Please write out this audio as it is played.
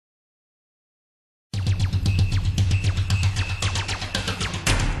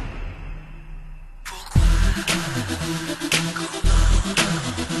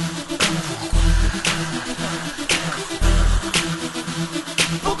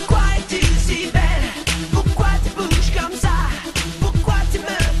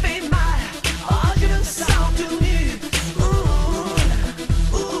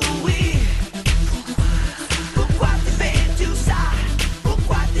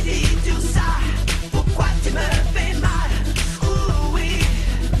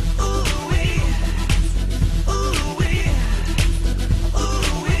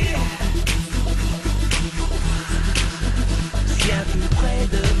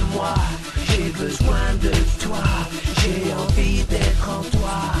moi, j'ai besoin de toi, j'ai envie d'être en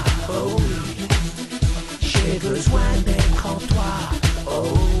toi, oh oui. J'ai besoin d'être en toi,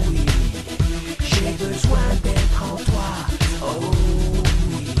 oh oui. J'ai besoin d'être en toi, oh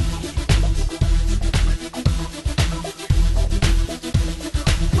oui.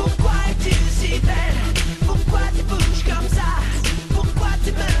 Pourquoi es-tu si belle? Pourquoi tu bouges comme ça? Pourquoi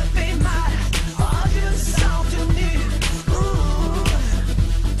tu me fais mal? Oh, je me sens tout nu. Ouh,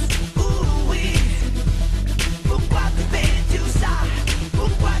 oui. Pourquoi tu fais tout ça?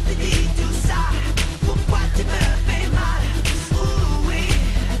 Pourquoi tu dis tout ça? Pourquoi tu me fais mal? Ouh, oui.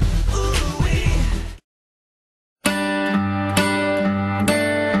 Ouh, oui.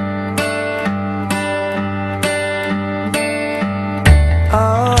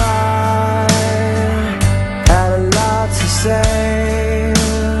 Oh, I had a lot to say.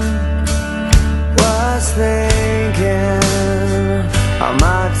 Was thinking of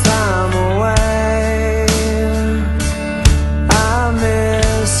my time away. I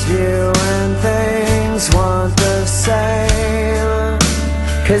miss you when things weren't the same.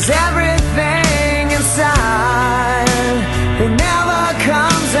 'Cause everything inside, it never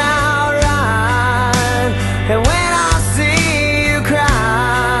comes out right. And when I see you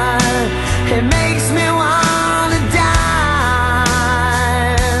cry, it makes me wanna die.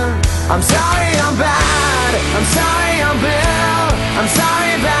 I'm sorry I'm bad, I'm sorry I'm blue, I'm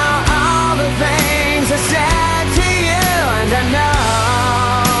sorry about all the things I said to you. And I know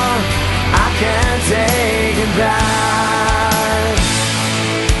I can't take it back.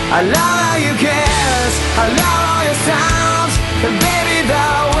 I love how you kiss, I love all your sounds, and baby the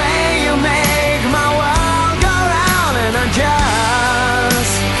way you make my world go round. And I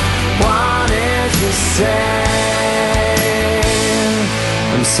just wanted to say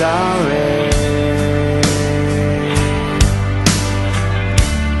I'm sorry.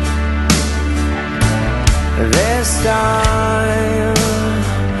 This time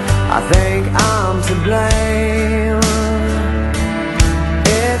I think I'm to blame.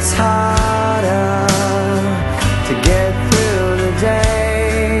 It's hard